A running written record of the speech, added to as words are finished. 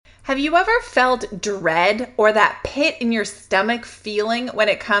Have you ever felt dread or that pit in your stomach feeling when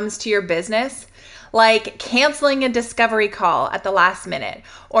it comes to your business? Like canceling a discovery call at the last minute,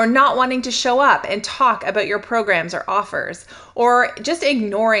 or not wanting to show up and talk about your programs or offers, or just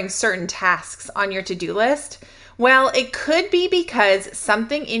ignoring certain tasks on your to-do list? Well, it could be because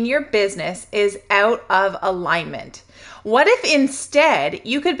something in your business is out of alignment. What if instead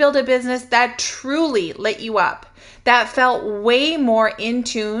you could build a business that truly lit you up, that felt way more in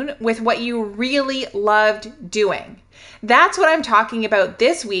tune with what you really loved doing? That's what I'm talking about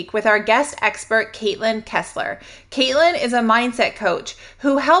this week with our guest expert, Kaitlyn Kessler. Kaitlyn is a mindset coach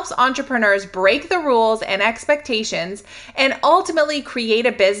who helps entrepreneurs break the rules and expectations and ultimately create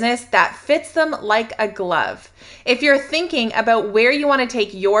a business that fits them like a glove. If you're thinking about where you want to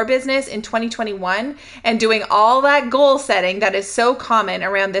take your business in 2021 and doing all that goal setting that is so common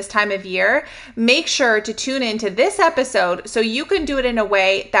around this time of year, make sure to tune into this episode so you can do it in a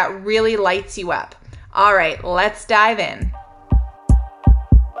way that really lights you up. All right, let's dive in.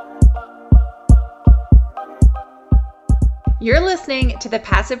 You're listening to the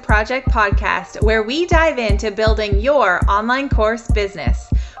Passive Project Podcast, where we dive into building your online course business.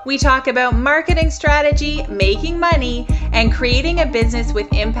 We talk about marketing strategy, making money, and creating a business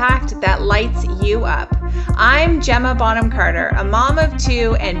with impact that lights you up. I'm Gemma Bonham-Carter, a mom of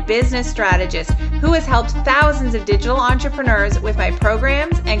two and business strategist who has helped thousands of digital entrepreneurs with my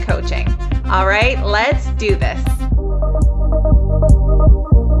programs and coaching. All right, let's do this.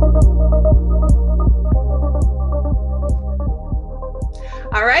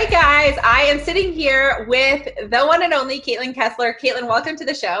 All right, guys, I am sitting here with the one and only Kaitlyn Kessler. Kaitlyn, welcome to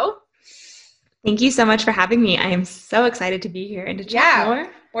the show. Thank you so much for having me. I am so excited to be here and to chat more.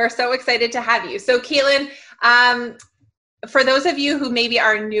 We're so excited to have you. So Kaitlyn, for those of you who maybe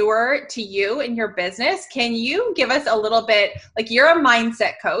are newer to you in your business, can you give us a little bit, like you're a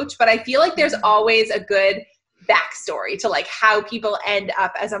mindset coach, but I feel like there's always a good backstory to like how people end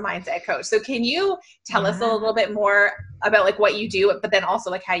up as a mindset coach. So can you tell us a little bit more about like what you do, but then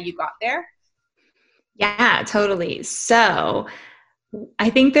also like how you got there? Yeah, totally. So I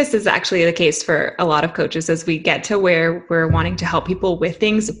think this is actually the case for a lot of coaches as we get to where we're wanting to help people with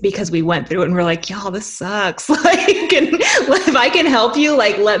things because we went through it and we're like, y'all, this sucks. If I can help you,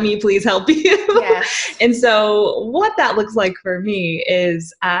 like, let me please help you. Yes. And so what that looks like for me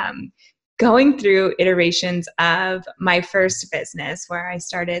is going through iterations of my first business where I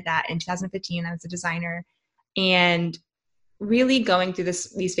started that in 2015. I was a designer and really going through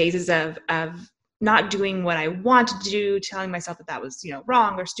these phases of not doing what I wanted to do, telling myself that was,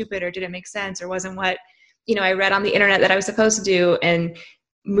 wrong or stupid or didn't make sense or wasn't what, I read on the internet that I was supposed to do, and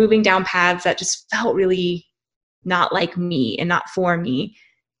moving down paths that just felt really not like me and not for me,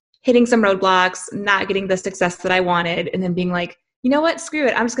 hitting some roadblocks, not getting the success that I wanted, and then being like, you know what, screw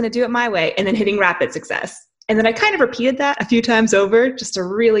it, I'm just going to do it my way, and then hitting rapid success. And then I kind of repeated that a few times over just to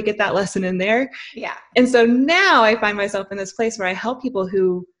really get that lesson in there. Yeah. And so now I find myself in this place where I help people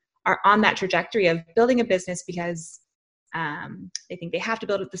who are on that trajectory of building a business because they think they have to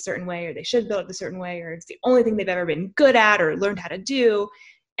build it a certain way, or they should build it a certain way, or it's the only thing they've ever been good at or learned how to do.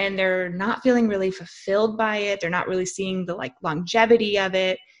 And they're not feeling really fulfilled by it. They're not really seeing the longevity of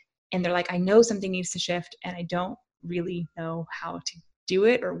it. And they're like, I know something needs to shift and I don't really know how to do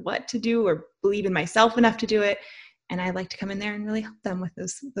it or what to do or believe in myself enough to do it. And I like to come in there and really help them with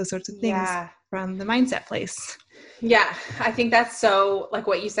those sorts of things from the mindset place. Yeah. I think that's so like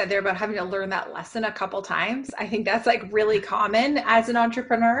what you said there about having to learn that lesson a couple times. I think that's like really common as an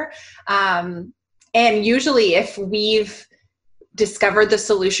entrepreneur. And usually if we've discovered the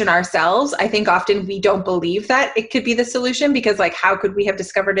solution ourselves, I think often we don't believe that it could be the solution because like, how could we have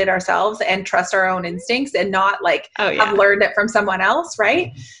discovered it ourselves and trust our own instincts and not have learned it from someone else.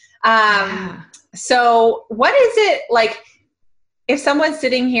 Right. So what is it like if someone's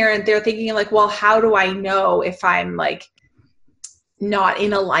sitting here and they're thinking like, well, how do I know if I'm like not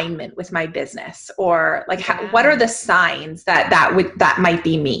in alignment with my business, or like, what are the signs that might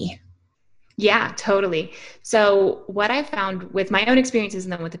be me? Yeah, totally. So what I found with my own experiences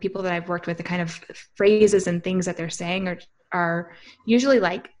and then with the people that I've worked with, the kind of phrases and things that they're saying are usually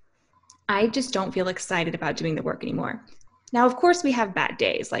like, I just don't feel excited about doing the work anymore. Now, of course, we have bad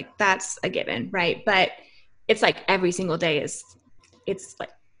days. Like that's a given, right? But it's like every single day it's like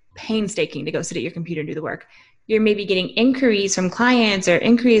painstaking to go sit at your computer and do the work. You're maybe getting inquiries from clients or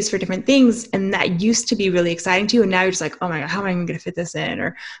inquiries for different things. And that used to be really exciting to you. And now you're just like, oh my God, how am I even going to fit this in?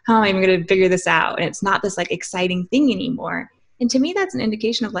 Or how am I even going to figure this out? And it's not this like exciting thing anymore. And to me, that's an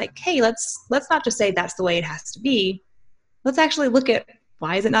indication of like, hey, let's not just say that's the way it has to be. Let's actually look at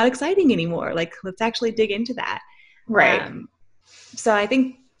why is it not exciting anymore? Like, let's actually dig into that. Right. So I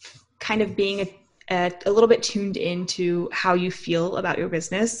think kind of being a little bit tuned into how you feel about your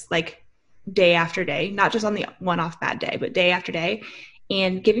business, like day after day, not just on the one-off bad day, but day after day,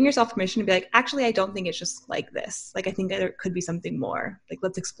 and giving yourself permission to be like, actually, I don't think it's just like this. Like, I think there could be something more. Like,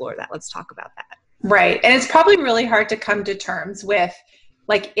 let's explore that. Let's talk about that. Right. And it's probably really hard to come to terms with,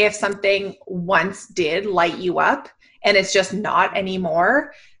 like, if something once did light you up and it's just not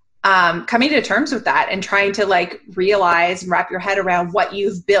anymore, coming to terms with that and trying to like realize and wrap your head around what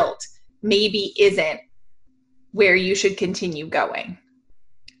you've built maybe isn't where you should continue going.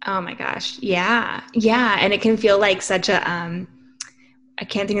 Oh my gosh. Yeah. Yeah. And it can feel like such a, I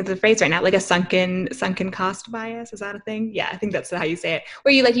can't think of the phrase right now, like a sunken cost bias. Is that a thing? Yeah, I think that's how you say it.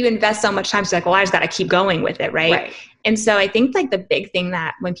 Where you invest so much time, so like, well, I just got to keep going with it, right? And so I think like the big thing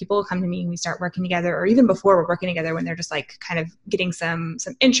that when people come to me and we start working together, or even before we're working together, when they're just like kind of getting some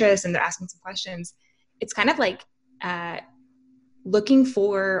interest and they're asking some questions, it's kind of like looking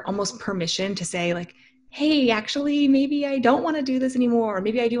for almost permission to say like, hey, actually, maybe I don't want to do this anymore, or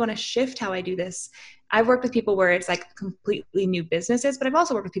maybe I do want to shift how I do this. I've worked with people where it's like completely new businesses, but I've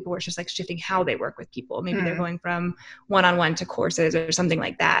also worked with people where it's just like shifting how they work with people. Maybe they're going from one-on-one to courses or something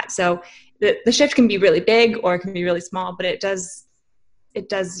like that. So the shift can be really big or it can be really small, but it does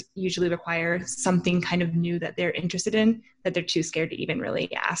usually require something kind of new that they're interested in, that they're too scared to even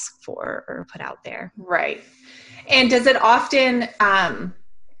really ask for or put out there. Right. And does it often,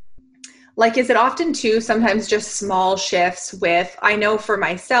 is it often too, sometimes just small shifts with, I know for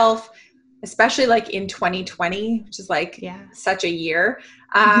myself, especially like in 2020, which is like such a year,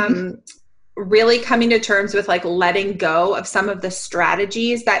 really coming to terms with like letting go of some of the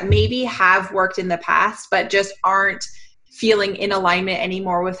strategies that maybe have worked in the past, but just aren't feeling in alignment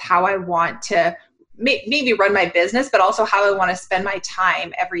anymore with how I want to maybe run my business, but also how I want to spend my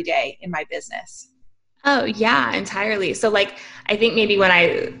time every day in my business. Oh yeah, entirely. So like, I think maybe when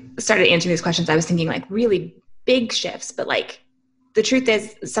I started answering these questions, I was thinking like really big shifts, but like the truth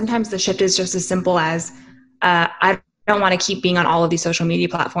is sometimes the shift is just as simple as, I don't want to keep being on all of these social media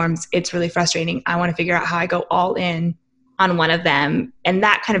platforms. It's really frustrating. I want to figure out how I go all in on one of them. And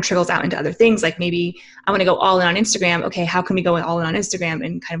that kind of trickles out into other things. Like maybe I want to go all in on Instagram. Okay, how can we go all in on Instagram,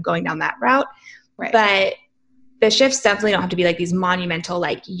 and kind of going down that route? Right. But the shifts definitely don't have to be like these monumental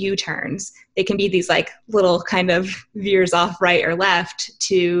like U-turns. They can be these like little kind of veers off right or left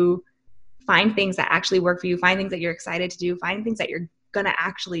to find things that actually work for you, find things that you're excited to do, find things that you're going to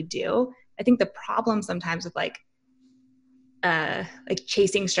actually do. I think the problem sometimes with like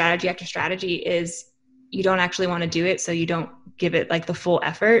chasing strategy after strategy is you don't actually want to do it. So you don't give it like the full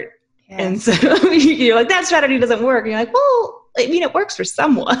effort. Yes. And so you're like, that strategy doesn't work. And you're like, well, I mean, it works for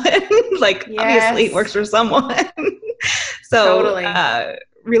someone. Like, obviously it works for someone. So totally.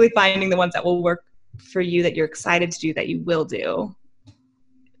 Really finding the ones that will work for you, that you're excited to do, that you will do,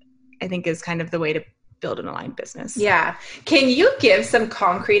 I think is kind of the way to build an aligned business. Yeah. Can you give some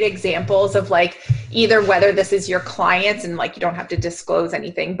concrete examples of like either whether this is your clients and like you don't have to disclose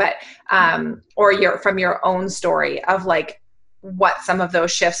anything, but or from your own story of like what some of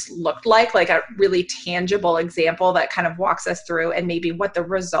those shifts looked like a really tangible example that kind of walks us through and maybe what the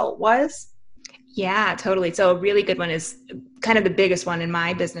result was? Yeah, totally. So a really good one is kind of the biggest one in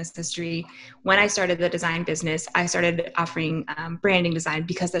my business history. When I started the design business, I started offering branding design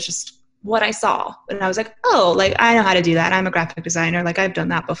because that's just what I saw. And I was like, oh, like I know how to do that. I'm a graphic designer. Like I've done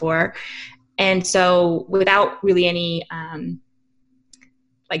that before. And so without really any, there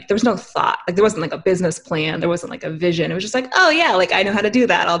was no thought, like there wasn't like a business plan. There wasn't like a vision. It was just like, oh yeah, like I know how to do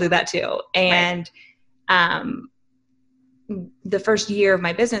that. I'll do that too. And, the first year of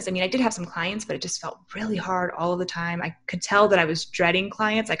my business, I mean, I did have some clients, but it just felt really hard all of the time. I could tell that I was dreading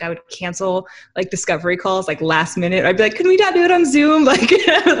clients. Like I would cancel like discovery calls, like last minute. I'd be like, can we not do it on Zoom? Like,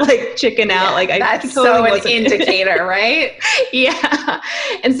 like chicken out. Like that's totally so an indicator, right? Yeah.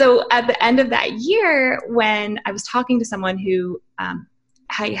 And so at the end of that year, when I was talking to someone who,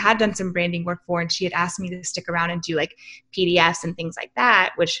 I had done some branding work for, and she had asked me to stick around and do like PDFs and things like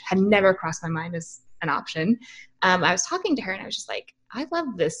that, which had never crossed my mind as an option. I was talking to her and I was just like, I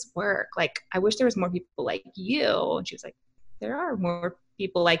love this work. Like, I wish there was more people like you. And she was like, there are more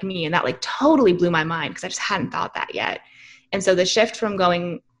people like me. And that like totally blew my mind because I just hadn't thought that yet. And so the shift from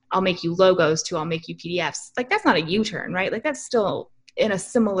going, I'll make you logos to I'll make you PDFs, like that's not a U-turn, right? Like that's still in a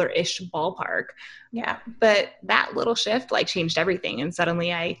similar-ish ballpark. Yeah. But that little shift like changed everything. And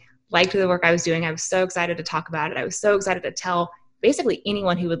suddenly I liked the work I was doing. I was so excited to talk about it. I was so excited to tell basically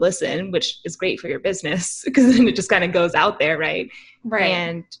anyone who would listen, which is great for your business because then it just kind of goes out there. Right.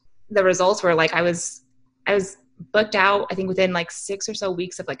 And the results were like, I was booked out, I think within like 6 or so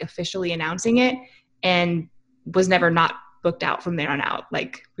weeks of like officially announcing it, and was never not booked out from there on out.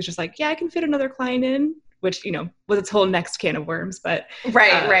 Like, was just like, yeah, I can fit another client in, which, was its whole next can of worms, but.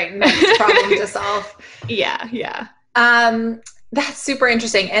 Right. Next problem to solve. Yeah. That's super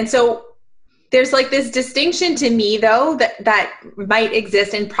interesting. And so there's like this distinction to me though, that might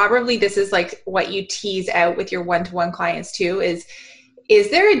exist. And probably this is like what you tease out with your one-to-one clients too, is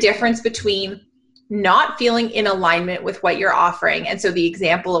there a difference between not feeling in alignment with what you're offering? And so the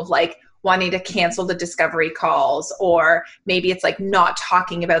example of like wanting to cancel the discovery calls, or maybe it's like not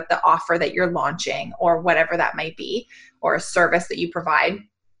talking about the offer that you're launching or whatever that might be, or a service that you provide.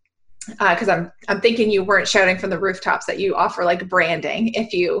 Because I'm thinking you weren't shouting from the rooftops that you offer like branding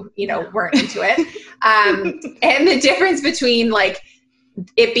if you weren't into it. And the difference between like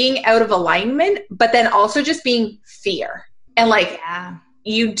it being out of alignment, but then also just being fear. And like,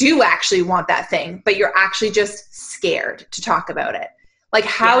 you do actually want that thing, but you're actually just scared to talk about it. Like,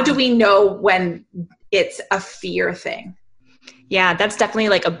 how do we know when it's a fear thing? Yeah, that's definitely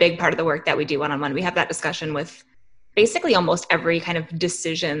like a big part of the work that we do one-on-one. We have that discussion with basically almost every kind of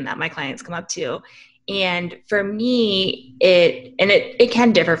decision that my clients come up to. And for me, it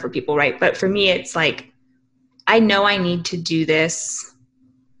can differ for people, right? But for me, it's like, I know I need to do this.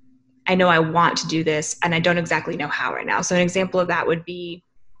 I know I want to do this, and I don't exactly know how right now. So an example of that would be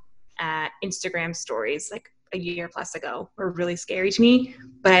Instagram stories. Like a year plus ago were really scary to me,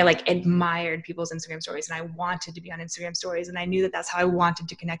 but I like admired people's Instagram stories, and I wanted to be on Instagram stories, and I knew that that's how I wanted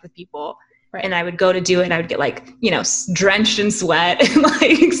to connect with people. Right. And I would go to do it and I would get like, drenched in sweat and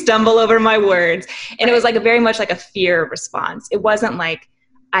like stumble over my words. And It was like very much like a fear response. It wasn't like,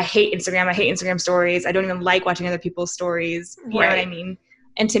 I hate Instagram stories. I don't even like watching other people's stories. You know what I mean?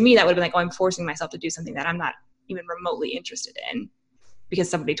 And to me, that would have been like, oh, I'm forcing myself to do something that I'm not even remotely interested in because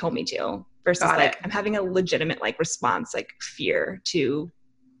somebody told me to, versus I'm having a legitimate like response, like fear to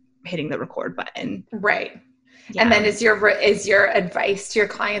hitting the record button. Right. Yeah. And then is your advice to your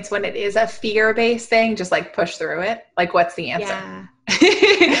clients when it is a fear-based thing, just like push through it? Like, what's the answer?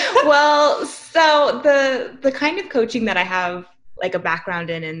 Yeah. Well, so the kind of coaching that I have like a background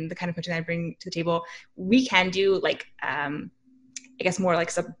in, and the kind of coaching that I bring to the table, we can do like, I guess more like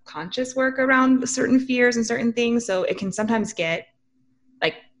subconscious work around certain fears and certain things. So it can sometimes get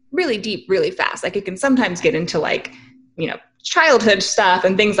like really deep, really fast. Like it can sometimes get into like, childhood stuff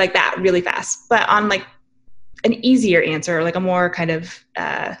and things like that really fast. But on like an easier answer, like a more kind of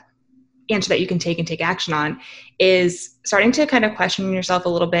answer that you can take action on, is starting to kind of question yourself a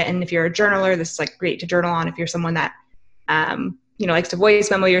little bit. And if you're a journaler, this is like great to journal on. If you're someone that, likes to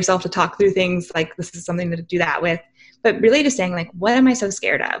voice memo yourself, to talk through things, like this is something to do that with. But really just saying like, what am I so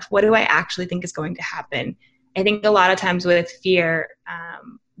scared of? What do I actually think is going to happen? I think a lot of times with fear,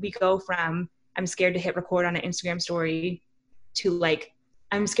 we go from, I'm scared to hit record on an Instagram story, to like,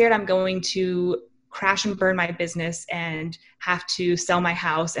 I'm scared I'm going to crash and burn my business and have to sell my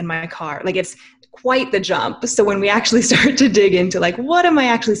house and my car. Like it's quite the jump. So when we actually start to dig into like, what am I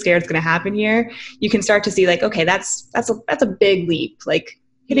actually scared is going to happen here? You can start to see like, okay, that's a big leap. Like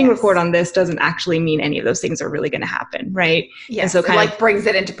hitting record on this doesn't actually mean any of those things are really going to happen. Right. Yeah. And so kind of brings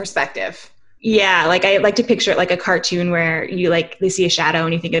it into perspective. Yeah. Like I like to picture it like a cartoon where they see a shadow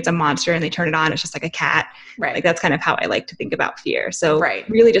and you think it's a monster and they turn it on. It's just like a cat. Right. Like that's kind of how I like to think about fear. So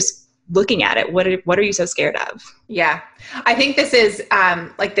really just looking at it, what are you so scared of? Yeah. I think this is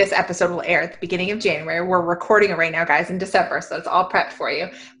like this episode will air at the beginning of January. We're recording it right now, guys, in December. So it's all prepped for you.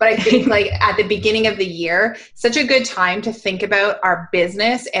 But I think like at the beginning of the year, such a good time to think about our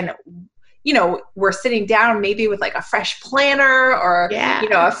business. And, we're sitting down maybe with like a fresh planner or,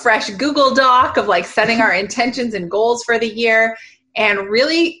 a fresh Google Doc of like setting our intentions and goals for the year, and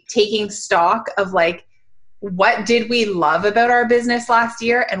really taking stock of like, what did we love about our business last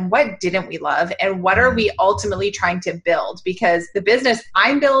year and what didn't we love, and what are we ultimately trying to build? Because the business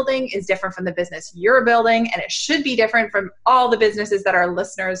I'm building is different from the business you're building, and it should be different from all the businesses that our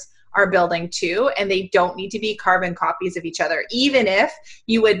listeners are building too. And they don't need to be carbon copies of each other. Even if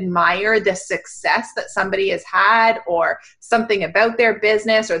you admire the success that somebody has had or something about their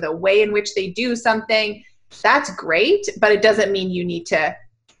business or the way in which they do something, that's great, but it doesn't mean you need to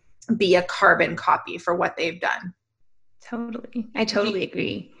be a carbon copy for what they've done. Totally. I totally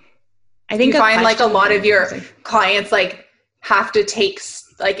agree. I think you find like a lot of your clients like have to take,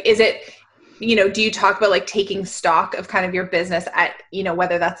 like, is it, do you talk about like taking stock of kind of your business at,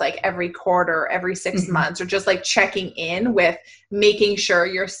 whether that's like every quarter, every 6 months, or just like checking in with making sure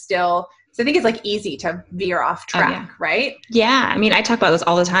you're still, so I think it's like easy to veer off track, right? Yeah. I mean, I talk about this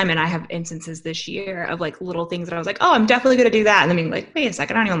all the time, and I have instances this year of like little things that I was like, oh, I'm definitely going to do that. And then being like, wait a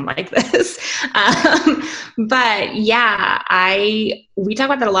second, I don't even like this. But yeah, we talk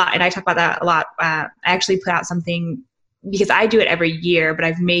about that a lot, and I talk about that a lot. I actually put out something because I do it every year, but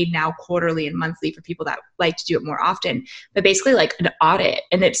I've made now quarterly and monthly for people that like to do it more often, but basically like an audit.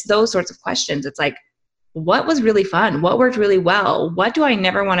 And it's those sorts of questions. It's like, what was really fun? What worked really well? What do I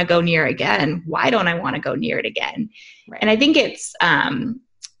never want to go near again? Why don't I want to go near it again? Right. And I think it's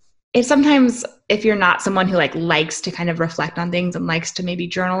sometimes, if you're not someone who like likes to kind of reflect on things and likes to maybe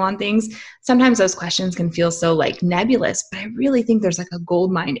journal on things, sometimes those questions can feel so like nebulous, but I really think there's like a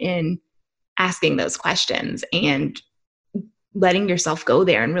gold mine in asking those questions and letting yourself go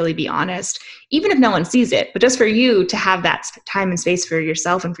there and really be honest, even if no one sees it. But just for you to have that time and space for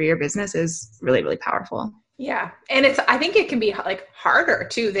yourself and for your business is really, really powerful. Yeah. And I think it can be like harder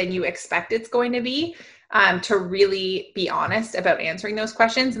too than you expect it's going to be, to really be honest about answering those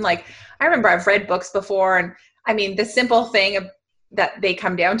questions. And like, I remember I've read books before, and I mean, the simple thing that they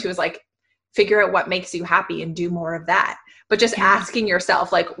come down to is like, figure out what makes you happy and do more of that. But just asking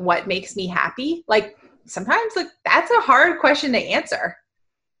yourself, like, what makes me happy? Like, sometimes like that's a hard question to answer.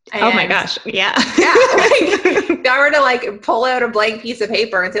 And oh my gosh. Yeah. Yeah. Like, if I were to like pull out a blank piece of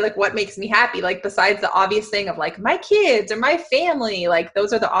paper and say like, what makes me happy? Like, besides the obvious thing of like my kids or my family, like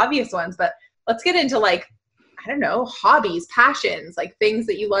those are the obvious ones. But let's get into like, I don't know, hobbies, passions, like things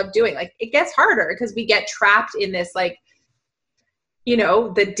that you love doing. Like, it gets harder because we get trapped in this, like, you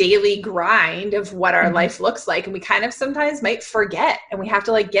know, the daily grind of what our life looks like. And we kind of sometimes might forget, and we have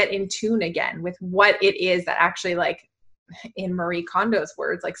to like get in tune again with what it is that actually, like, in Marie Kondo's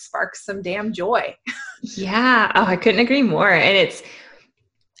words, like sparks some damn joy. Yeah. Oh, I couldn't agree more. And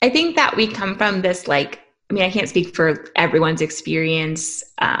I think that we come from this, like, I mean, I can't speak for everyone's experience,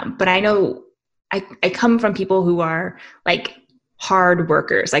 but I know I come from people who are like hard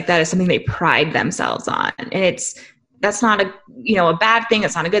workers. Like, that is something they pride themselves on. And that's not a bad thing.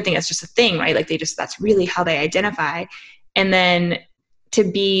 It's not a good thing. It's just a thing, right? Like, that's really how they identify. And then to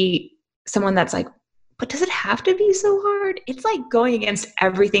be someone that's like, but does it have to be so hard? It's like going against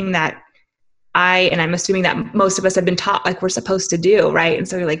everything that and I'm assuming that most of us have been taught like we're supposed to do, right? And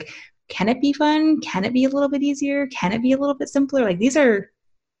so you're like, can it be fun? Can it be a little bit easier? Can it be a little bit simpler? Like, these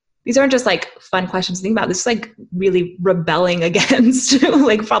aren't just like fun questions to think about. This is like really rebelling against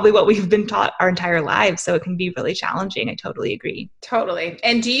like probably what we've been taught our entire lives. So it can be really challenging. I totally agree. Totally.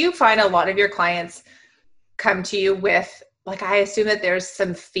 And do you find a lot of your clients come to you with, like, I assume that there's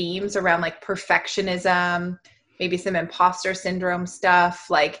some themes around like perfectionism, maybe some imposter syndrome stuff.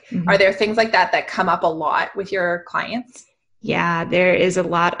 Like, are there things like that come up a lot with your clients? Yeah, there is a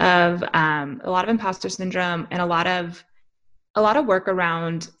lot of imposter syndrome, and a lot of work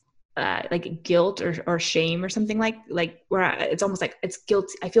around like guilt or shame or something like where it's almost like it's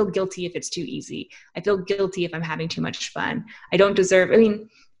guilty. I feel guilty if it's too easy. I feel guilty if I'm having too much fun. I don't deserve, I mean,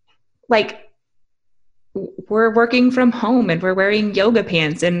 like, we're working from home and we're wearing yoga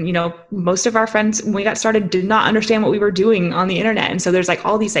pants, and most of our friends when we got started did not understand what we were doing on the internet. And so there's like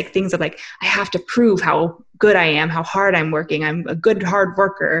all these like things of like, I have to prove how good I am, how hard I'm working, I'm a good hard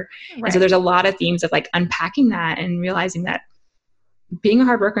worker. Right. And so there's a lot of themes of like unpacking that and realizing that being a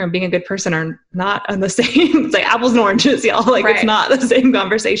hard worker and being a good person are not on the same, it's like apples and oranges, y'all. Like, It's not the same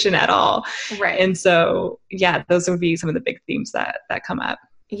conversation at all. Right. And so, yeah, those would be some of the big themes that come up.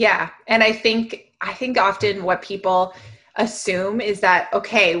 Yeah. And I think often what people assume is that,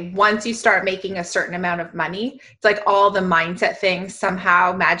 okay, once you start making a certain amount of money, it's like all the mindset things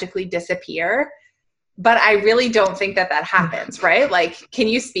somehow magically disappear. But I really don't think that happens, right? Like, can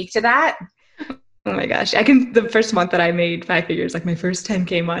you speak to that? Oh my gosh. The first month that I made 5 figures, like my first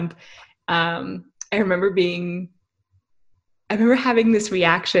 10K month, I remember having this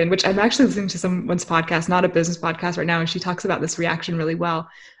reaction, which I'm actually listening to someone's podcast, not a business podcast right now. And she talks about this reaction really well,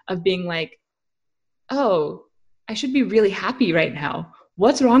 of being like, oh, I should be really happy right now.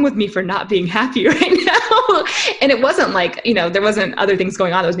 What's wrong with me for not being happy right now? And it wasn't like, there wasn't other things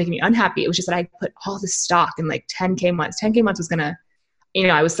going on that was making me unhappy. It was just that I put all this stock in like 10K months. 10K months was going to,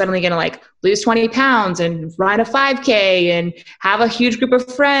 I was suddenly going to like lose 20 pounds and run a 5K and have a huge group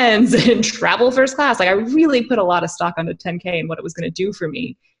of friends and travel first class. Like, I really put a lot of stock onto 10K and what it was going to do for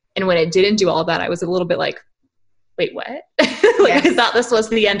me. And when it didn't do all that, I was a little bit like, wait, what? Like, I thought this was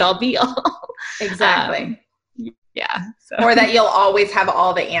the end all be all. Exactly. Yeah. So. Or that you'll always have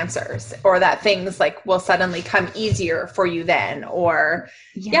all the answers, or that things like will suddenly come easier for you then, or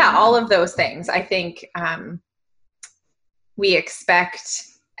all of those things. I think, we expect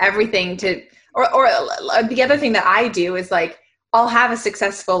everything to, or the other thing that I do is like, I'll have a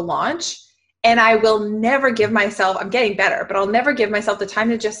successful launch and I will never give myself, I'm getting better, but I'll never give myself the time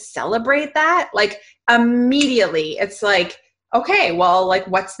to just celebrate that. Like, immediately it's like, okay, well, like,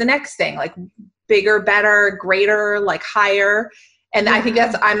 what's the next thing? Like, bigger, better, greater, like higher. And I think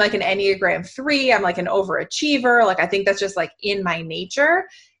Yeah. I'm like an Enneagram 3. I'm like an overachiever. Like, I think that's just like in my nature.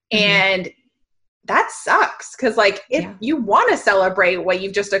 And that sucks. Cause like if you want to celebrate what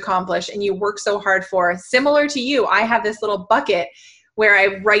you've just accomplished and you work so hard for, similar to you, I have this little bucket where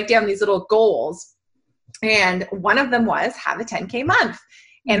I write down these little goals. And one of them was have a 10K month.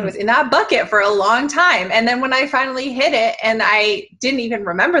 And it was in that bucket for a long time. And then when I finally hit it, and I didn't even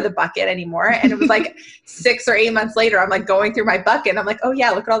remember the bucket anymore. And it was like 6 or 8 months later, I'm like going through my bucket and I'm like, oh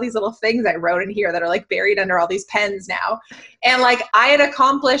yeah, look at all these little things I wrote in here that are like buried under all these pens now. And like I had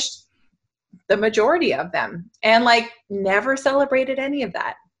accomplished the majority of them and like never celebrated any of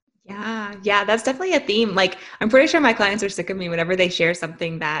that. Yeah. Yeah. That's definitely a theme. Like, I'm pretty sure my clients are sick of me whenever they share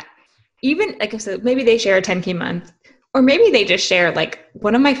something that even like I said, maybe they share a 10K month, or maybe they just share, like,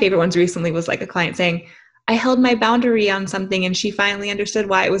 one of my favorite ones recently was like a client saying, I held my boundary on something and she finally understood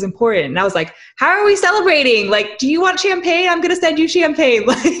why it was important. And I was like, how are we celebrating? Like, do you want champagne? I'm going to send you champagne.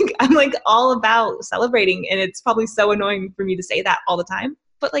 Like, I'm like all about celebrating. And it's probably so annoying for me to say that all the time,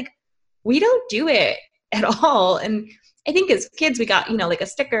 but like, we don't do it at all. And I think as kids, we got, like a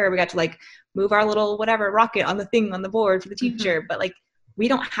sticker, we got to like move our little whatever rocket on the thing on the board for the teacher. But like, we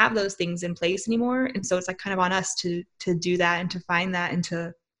don't have those things in place anymore. And so it's like kind of on us to do that and to find that and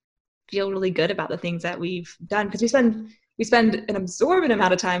to feel really good about the things that we've done. Because we spend an absorbent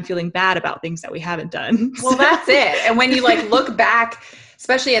amount of time feeling bad about things that we haven't done. Well, that's it. And when you like look back,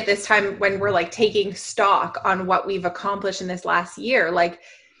 especially at this time when we're like taking stock on what we've accomplished in this last year, like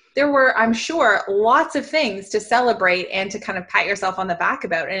there were, I'm sure, lots of things to celebrate and to kind of pat yourself on the back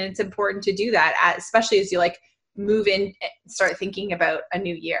about. And it's important to do that, especially as you like move in and start thinking about a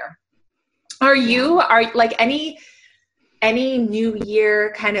new year. Are like any new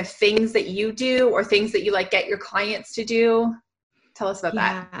year kind of things that you do or things that you like get your clients to do? Tell us about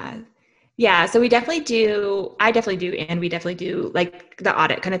that. Yeah. So I definitely do. And we definitely do like the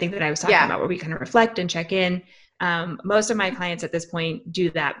audit kind of thing that I was talking about, where we kind of reflect and check in. Most of my clients at this point do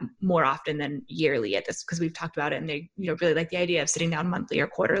that more often than yearly at this, because we've talked about it and they, really like the idea of sitting down monthly or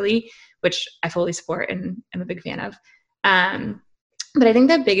quarterly, which I fully support and I'm a big fan of. But I think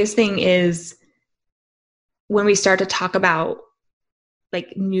the biggest thing is when we start to talk about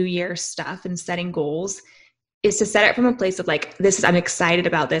like New Year stuff and setting goals, is to set it from a place of like, I'm excited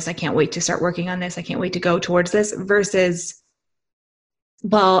about this. I can't wait to start working on this. I can't wait to go towards this, versus,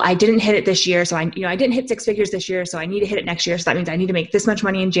 well, I didn't hit it this year. So I didn't hit 6 figures this year. So I need to hit it next year. So that means I need to make this much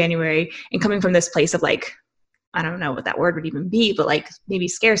money in January. And coming from this place of like, I don't know what that word would even be, but like maybe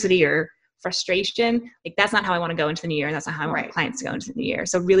scarcity or frustration, like that's not how I want to go into the new year. And that's not how I want my clients to go into the new year.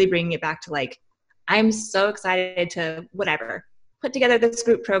 So really bringing it back to like, I'm so excited to whatever, put together this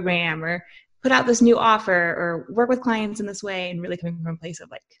group program or put out this new offer or work with clients in this way, and really coming from a place of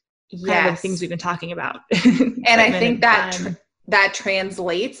like, kind of the things we've been talking about. And I think that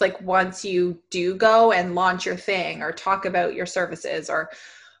translates, like once you do go and launch your thing or talk about your services or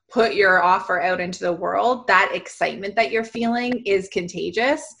put your offer out into the world, that excitement that you're feeling is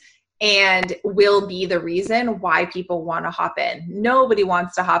contagious and will be the reason why people want to hop in. Nobody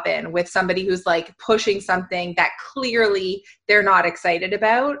wants to hop in with somebody who's like pushing something that clearly they're not excited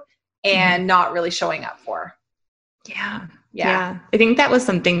about and not really showing up for. Yeah. I think that was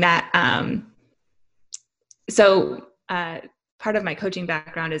something that, part of my coaching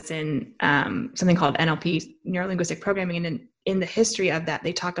background is in something called NLP, neuro-linguistic programming. And in the history of that,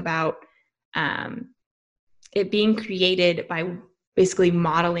 they talk about it being created by basically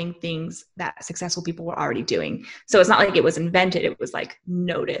modeling things that successful people were already doing. So it's not like it was invented, it was like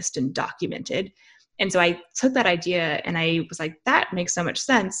noticed and documented. And so I took that idea and I was like, that makes so much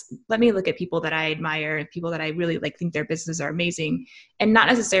sense. Let me look at people that I admire and people that I really like think their businesses are amazing, and not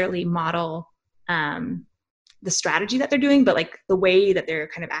necessarily model the strategy that they're doing, but like the way that they're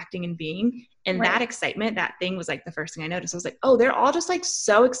kind of acting and being. And that excitement, that thing was like the first thing I noticed. I was like, oh, they're all just like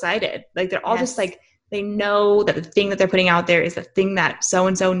so excited. Like they're all just like, they know that the thing that they're putting out there is the thing that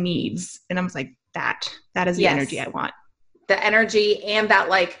so-and-so needs. And I was like, that is the energy I want. The energy, and that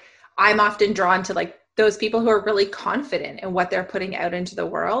like, I'm often drawn to like those people who are really confident in what they're putting out into the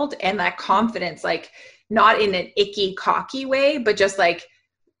world. And that confidence, like not in an icky, cocky way, but just like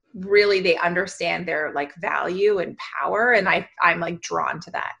really they understand their like value and power. And I'm like drawn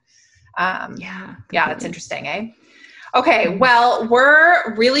to that. That's interesting, eh? Okay, well,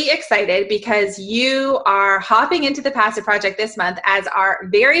 we're really excited because you are hopping into the Passive Project this month as our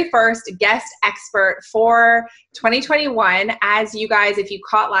very first guest expert for 2021. As you guys, if you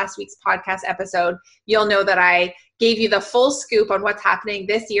caught last week's podcast episode, you'll know that I gave you the full scoop on what's happening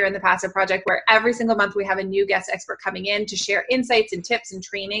this year in the Passive Project, where every single month we have a new guest expert coming in to share insights and tips and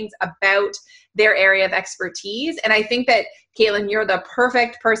trainings about their area of expertise. And I think that, Kaitlyn, you're the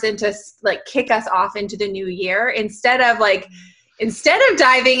perfect person to like kick us off into the new year instead of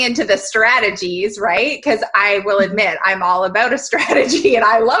diving into the strategies, right? Because I will admit, I'm all about a strategy and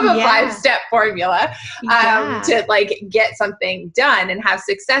I love a 5-step formula to like get something done and have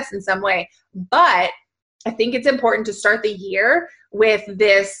success in some way. But I think it's important to start the year with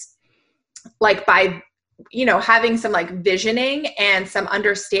this, like by, having some like visioning and some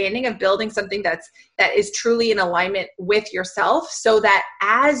understanding of building something that is truly in alignment with yourself, so that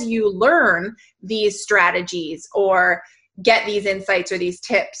as you learn these strategies or get these insights or these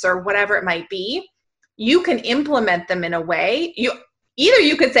tips or whatever it might be, you can implement them in a way.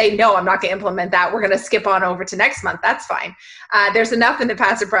 You could say, no, I'm not going to implement that. We're going to skip on over to next month. That's fine. There's enough in the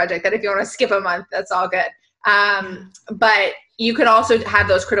Passive Project that if you want to skip a month, that's all good. But you can also have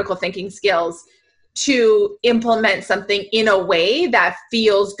those critical thinking skills to implement something in a way that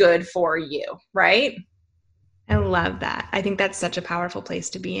feels good for you, right? I love that. I think that's such a powerful place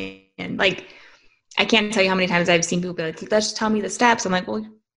to be in. Like, I can't tell you how many times I've seen people be like, let's just tell me the steps. I'm like, well,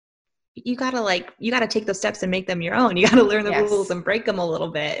 you gotta take those steps and make them your own. You gotta learn the rules and break them a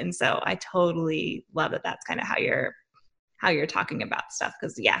little bit. And so I totally love that. That's kind of how you're talking about stuff.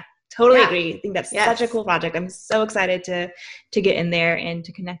 Cause totally agree. I think that's such a cool project. I'm so excited to get in there and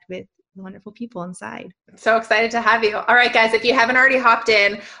to connect with the wonderful people inside. So excited to have you. All right, guys, if you haven't already hop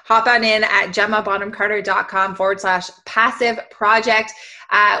on in at GemmaBonhamCarter.com/passive project.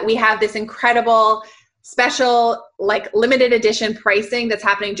 We have this incredible special, like limited edition pricing that's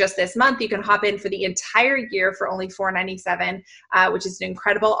happening just this month. You can hop in for the entire year for only $4.97, which is an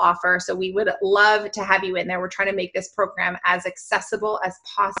incredible offer. So we would love to have you in there. We're trying to make this program as accessible as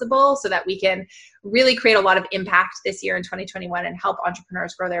possible so that we can really create a lot of impact this year in 2021 and help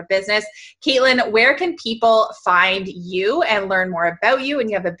entrepreneurs grow their business. Kaitlyn, where can people find you and learn more about you? And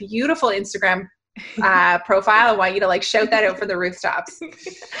you have a beautiful Instagram profile. I want you to like shout that out for the rooftops.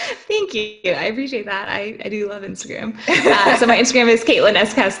 Thank you. I appreciate that. I do love Instagram. So my Instagram is Kaitlyn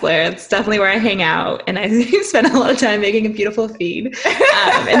S. Kessler. It's definitely where I hang out, and I spend a lot of time making a beautiful feed.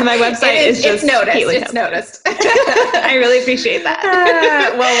 And my website is just noticed. Kaitlyn It's noticed. I really appreciate that.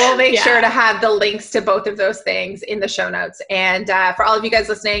 Well, we'll make sure to have the links to both of those things in the show notes. And for all of you guys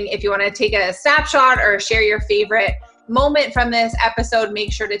listening, if you want to take a snapshot or share your favorite moment from this episode,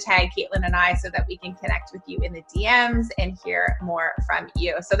 make sure to tag Kaitlyn and I so that we can connect with you in the DMs and hear more from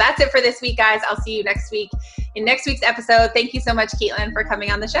you. So that's it for this week, guys. I'll see you next week in next week's episode. Thank you so much, Kaitlyn, for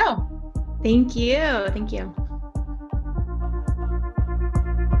coming on the show. Thank you. Thank you.